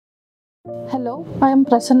Hello, I am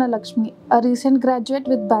Prasanna Lakshmi, a recent graduate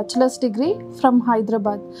with bachelor's degree from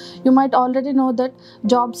Hyderabad. You might already know that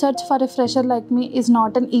job search for a fresher like me is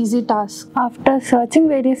not an easy task. After searching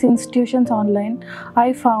various institutions online,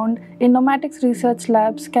 I found Innomatics Research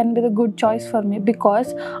Labs can be the good choice for me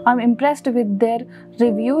because I'm impressed with their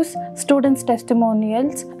reviews, students'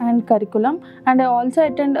 testimonials and curriculum, and I also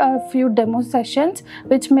attend a few demo sessions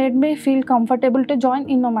which made me feel comfortable to join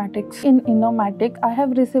Innomatics. In Innomatic, I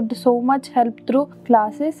have received so much help through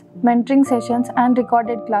classes, mentoring sessions and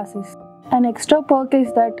recorded classes. An extra perk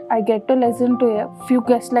is that I get to listen to a few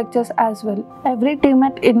guest lectures as well. Every team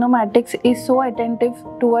at Innomatics is so attentive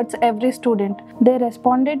towards every student. They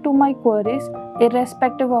responded to my queries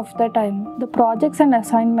irrespective of the time. The projects and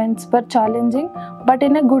assignments were challenging but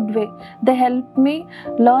in a good way. They helped me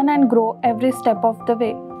learn and grow every step of the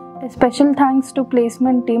way. A special thanks to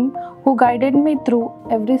placement team who guided me through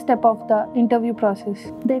every step of the interview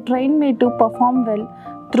process. They trained me to perform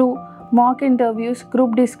well through mock interviews,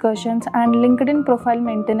 group discussions and LinkedIn profile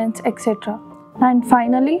maintenance, etc. And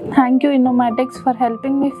finally, thank you Innomatics for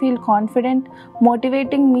helping me feel confident,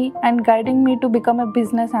 motivating me and guiding me to become a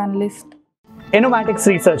business analyst. Innomatics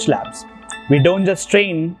Research Labs. We don't just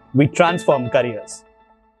train, we transform careers.